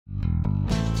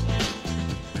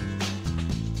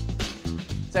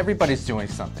everybody's doing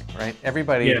something, right?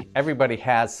 Yeah. Everybody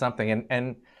has something,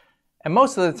 and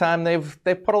most of the time they've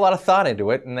put a lot of thought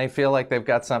into it, and they feel like they've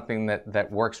got something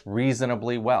that works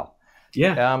reasonably well.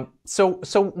 Yeah. So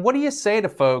what do you say to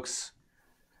folks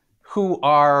who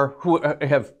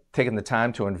have taken the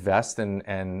time to invest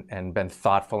and been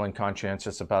thoughtful and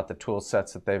conscientious about the tool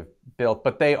sets that they've built,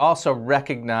 but they also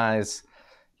recognize,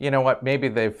 you know what, maybe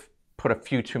they've put a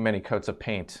few too many coats of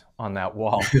paint on that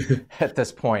wall at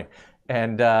this point,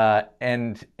 and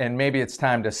maybe it's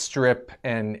time to strip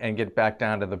and get back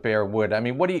down to the bare wood. I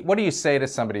mean, what do you say to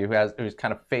somebody who's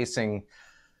kind of facing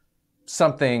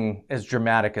something as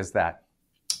dramatic as that?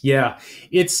 Yeah,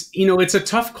 it's a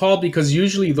tough call because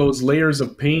usually those layers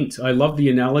of paint, I love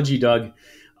the analogy, Doug.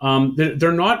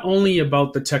 They're not only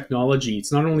about the technology.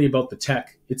 It's not only about the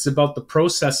tech. It's about the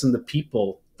process and the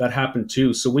people that happen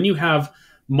too. So when you have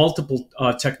multiple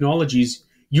technologies,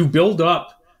 you build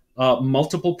up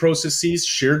multiple processes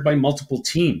shared by multiple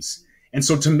teams. And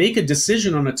so to make a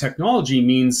decision on a technology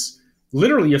means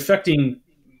literally affecting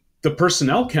the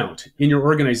personnel count in your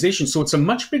organization. So it's a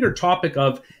much bigger topic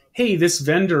of, hey, this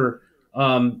vendor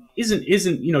doesn't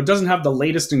have the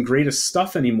latest and greatest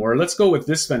stuff anymore. Let's go with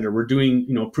this vendor. We're doing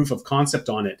proof of concept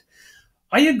on it.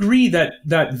 I agree that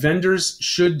vendors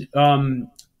should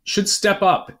step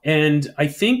up, and I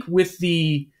think with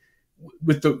the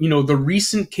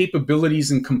recent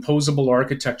capabilities in composable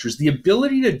architectures, the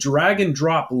ability to drag and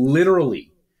drop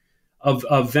literally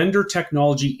of vendor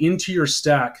technology into your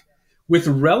stack with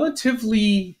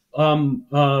relatively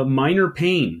minor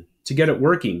pain to get it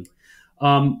working.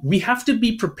 We have to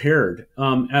be prepared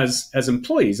as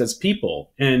employees, as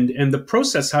people, and the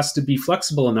process has to be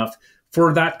flexible enough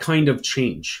for that kind of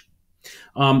change.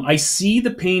 I see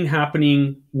the pain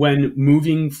happening when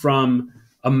moving from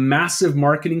a massive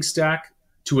marketing stack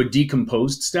to a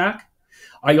decomposed stack.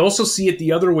 I also see it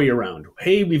the other way around.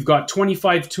 Hey, we've got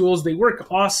 25 tools. They work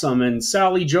awesome. And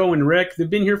Sally, Joe, and Rick, they've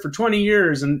been here for 20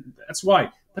 years, and that's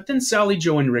why. But then Sally,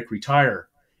 Joe, and Rick retire,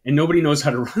 and nobody knows how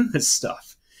to run this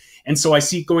stuff. And so I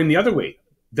see it going the other way.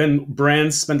 Then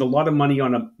brands spend a lot of money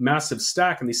on a massive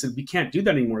stack, and they said, we can't do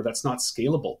that anymore. That's not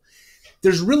scalable.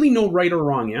 There's really no right or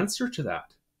wrong answer to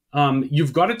that.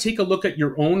 You've got to take a look at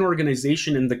your own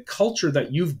organization and the culture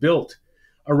that you've built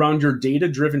around your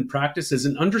data-driven practices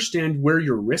and understand where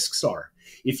your risks are.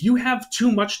 If you have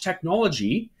too much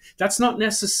technology, that's not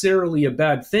necessarily a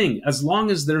bad thing as long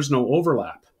as there's no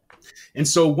overlap. And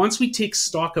so once we take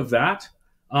stock of that,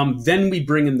 then we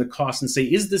bring in the cost and say,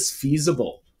 is this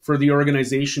feasible for the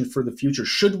organization for the future?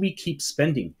 Should we keep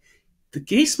spending? The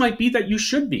case might be that you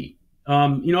should be.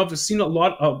 I've seen a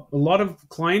lot of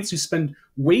clients who spend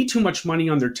way too much money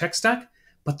on their tech stack,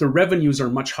 but the revenues are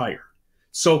much higher.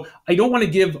 So I don't want to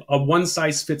give a one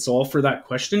size fits all for that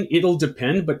question. It'll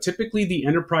depend, but typically the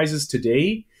enterprises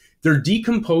today, they're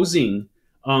decomposing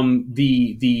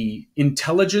the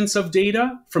intelligence of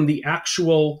data from the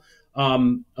actual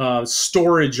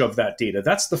storage of that data.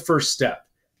 That's the first step.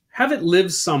 Have it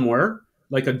live somewhere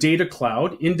like a data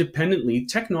cloud independently.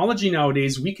 Technology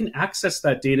nowadays, we can access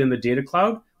that data in the data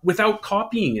cloud without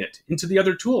copying it into the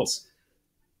other tools.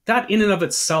 That in and of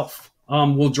itself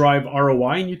will drive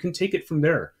ROI, and you can take it from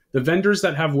there. The vendors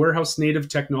that have warehouse native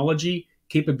technology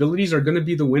capabilities are going to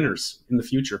be the winners in the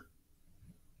future.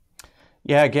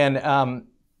 Yeah, again,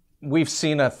 we've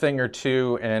seen a thing or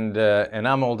two, and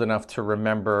I'm old enough to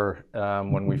remember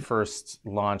when we first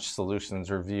launched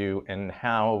Solutions Review and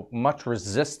how much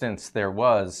resistance there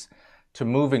was to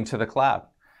moving to the cloud.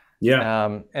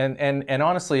 Yeah. And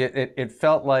honestly, it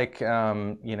felt like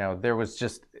there was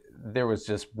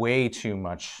just way too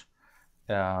much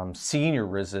senior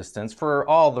resistance for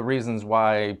all the reasons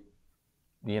why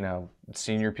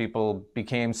senior people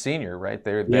became senior, right?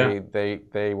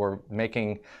 They were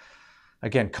making,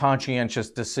 again,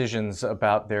 conscientious decisions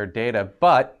about their data.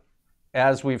 But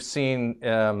as we've seen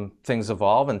things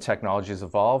evolve and technologies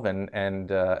evolve and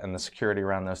the security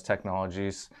around those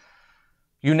technologies,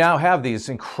 you now have these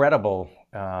incredible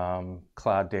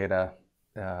cloud data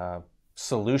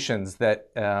solutions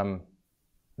that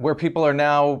where people are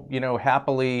now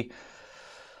happily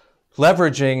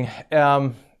leveraging,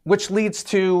 which leads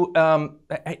to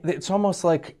it's almost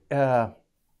like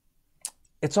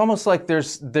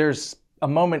there's a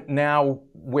moment now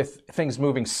with things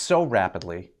moving so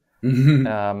rapidly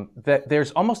that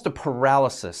there's almost a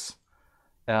paralysis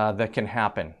that can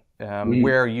happen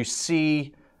where you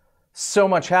see so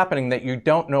much happening that you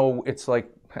don't know. It's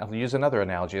like, I'll use another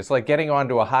analogy. It's like getting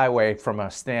onto a highway from a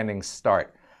standing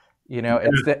start.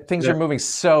 It's that things are moving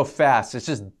so fast.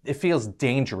 It feels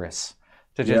dangerous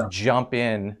to just jump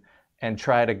in and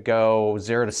try to go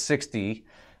 0 to 60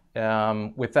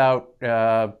 without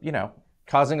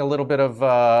causing a little bit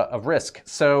of risk.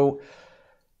 So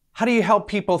how do you help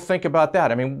people think about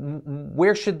that? I mean,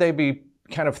 where should they be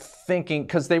kind of thinking,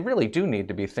 because they really do need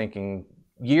to be thinking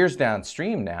years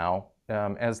downstream now,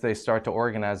 as they start to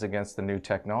organize against the new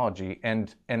technology,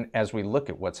 and as we look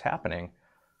at what's happening,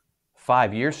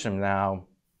 5 years from now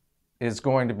is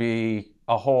going to be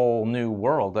a whole new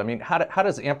world. I mean, how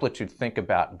does Amplitude think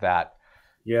about that?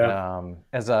 Yeah.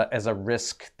 As a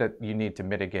risk that you need to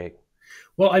mitigate?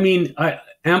 Well, I mean,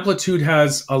 Amplitude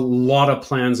has a lot of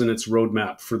plans in its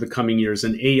roadmap for the coming years,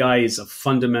 and AI is a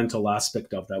fundamental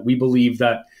aspect of that. We believe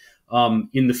that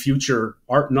in the future,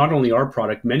 not only our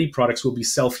product, many products will be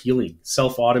self-healing,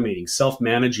 self-automating,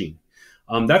 self-managing.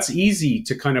 That's easy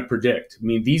to kind of predict. I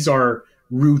mean, these are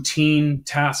routine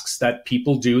tasks that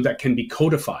people do that can be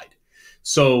codified.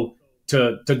 So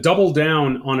to double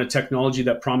down on a technology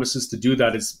that promises to do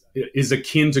that is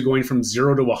akin to going from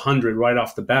 0 to 100 right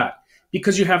off the bat,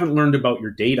 because you haven't learned about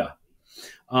your data.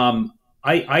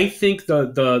 I think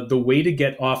the way to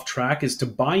get off track is to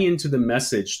buy into the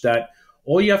message that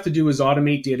all you have to do is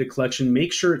automate data collection,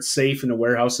 make sure it's safe in a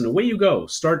warehouse, and away you go.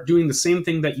 Start doing the same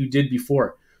thing that you did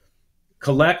before.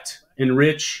 Collect,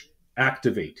 enrich,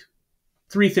 activate.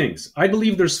 3 things. I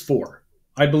believe there's 4.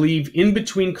 I believe in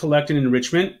between collect and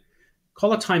enrichment,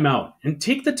 call a timeout and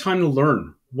take the time to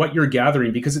learn what you're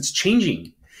gathering, because it's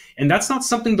changing. And that's not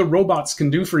something the robots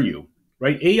can do for you,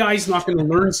 right? AI is not going to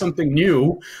learn something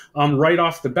new right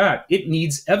off the bat. It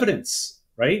needs evidence,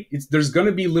 right? There's going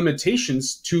to be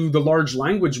limitations to the large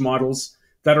language models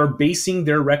that are basing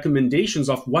their recommendations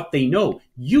off what they know.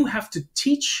 You have to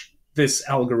teach this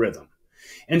algorithm.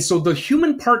 And so the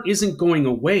human part isn't going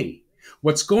away.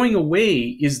 What's going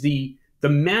away is the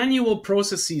manual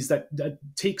processes that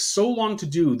take so long to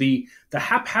do, the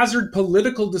haphazard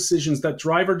political decisions that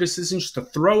drive our decisions to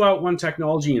throw out one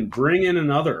technology and bring in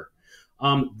another.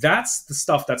 That's the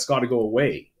stuff that's got to go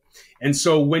away. And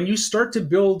so when you start to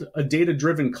build a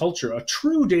data-driven culture, a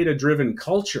true data-driven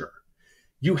culture,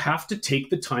 you have to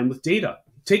take the time with data.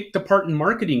 Take the part in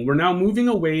marketing. We're now moving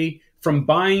away from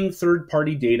buying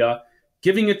third-party data,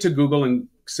 giving it to Google and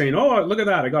saying, oh, look at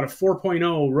that, I got a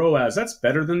 4.0 ROAS. That's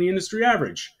better than the industry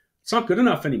average. It's not good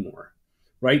enough anymore,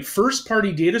 right?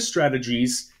 First-party data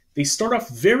strategies, they start off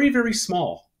very, very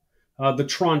small, the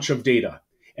tranche of data.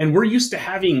 And we're used to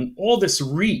having all this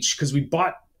reach because we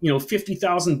bought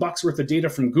 $50,000 worth of data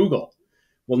from Google.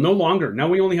 Well, no longer. Now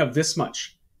we only have this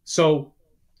much. So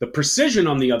the precision,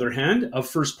 on the other hand, of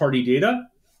first-party data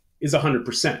is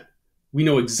 100%. We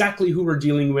know exactly who we're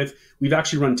dealing with. We've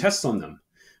actually run tests on them.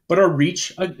 But our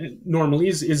reach normally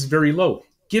is very low.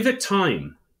 Give it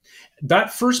time.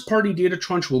 That first-party data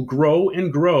tranche will grow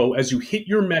and grow as you hit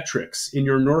your metrics in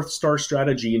your North Star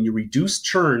strategy and you reduce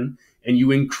churn and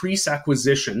you increase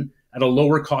acquisition at a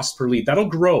lower cost per lead. That'll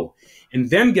grow. And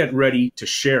then get ready to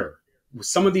share. With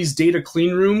some of these data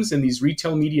clean rooms and these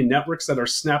retail media networks that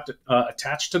are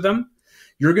attached to them,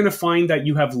 you're going to find that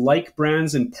you have like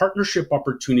brands and partnership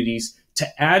opportunities to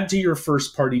add to your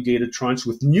first-party data tranche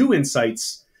with new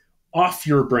insights off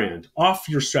your brand, off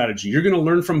your strategy. You're going to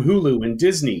learn from Hulu and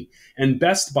Disney and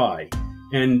Best Buy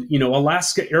and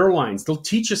Alaska Airlines. They'll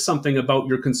teach you something about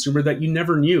your consumer that you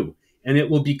never knew, and it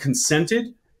will be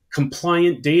consented,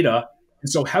 compliant data. And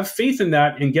so have faith in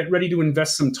that and get ready to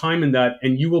invest some time in that,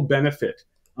 and you will benefit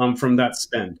from that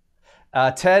spend.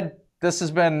 Ted, this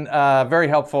has been very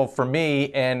helpful for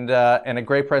me and a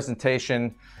great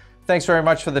presentation. Thanks very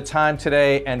much for the time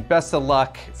today, and best of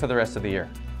luck for the rest of the year.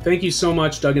 Thank you so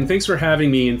much, Doug, and thanks for having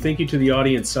me, and thank you to the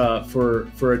audience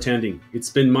for attending. It's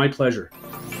been my pleasure.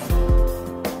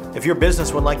 If your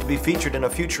business would like to be featured in a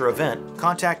future event,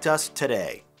 contact us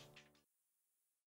today.